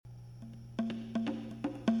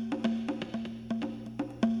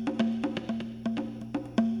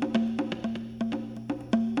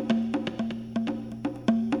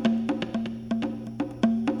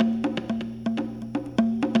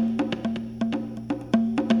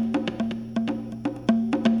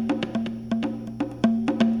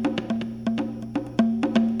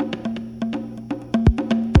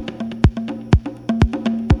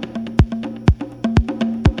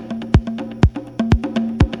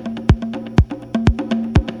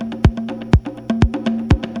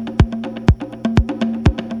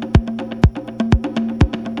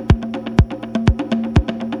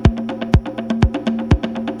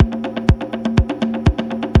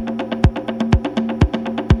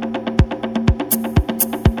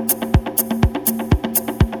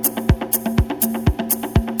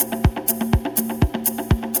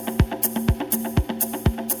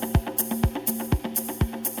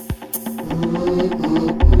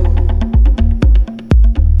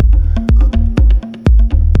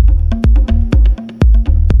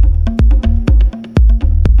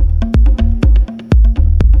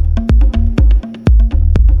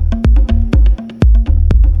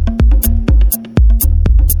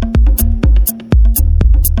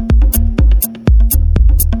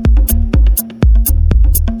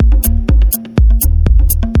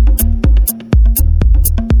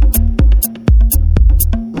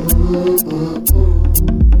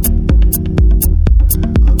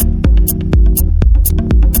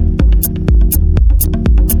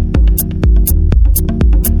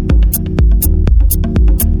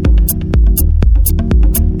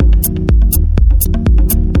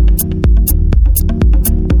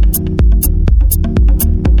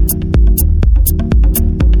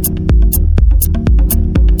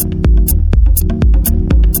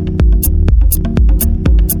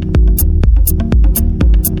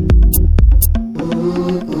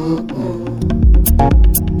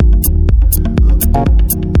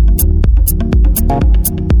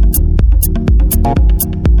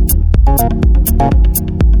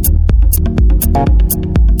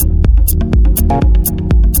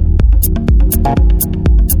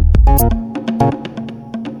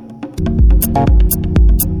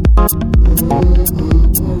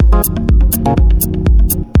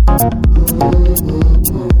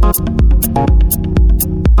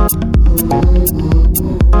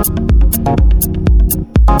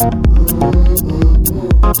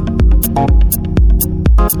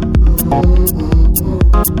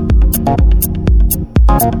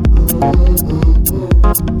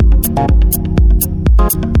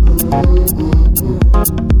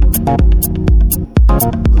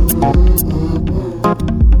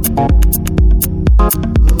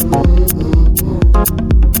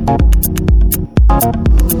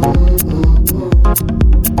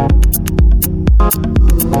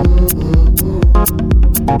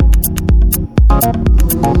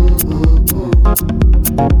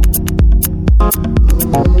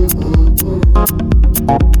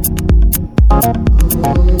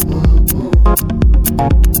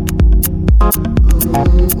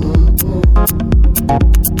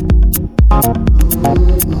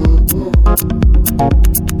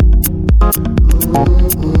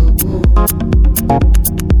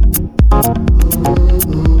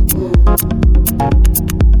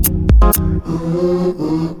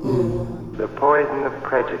The poison of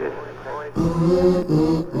prejudice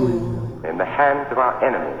in the hands of our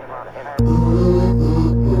enemies.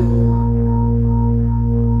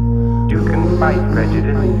 You can fight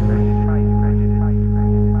prejudice.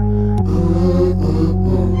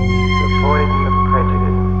 The poison of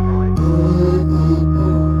prejudice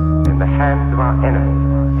in the hands of our enemies.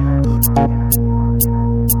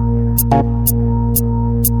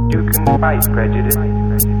 You can fight prejudice.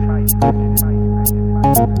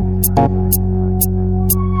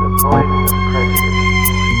 The poison of prejudice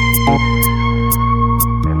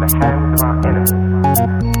in the hands of our enemies.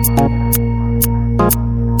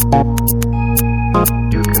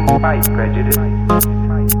 You can fight prejudice.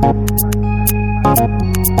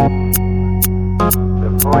 The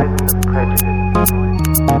poison of prejudice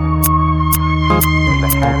in the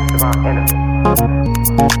hands of our enemies.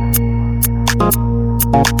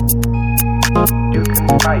 You can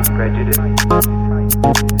fight prejudice.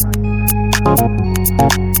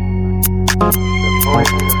 The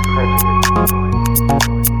poison of prejudice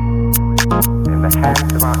in the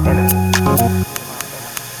hands of our enemies.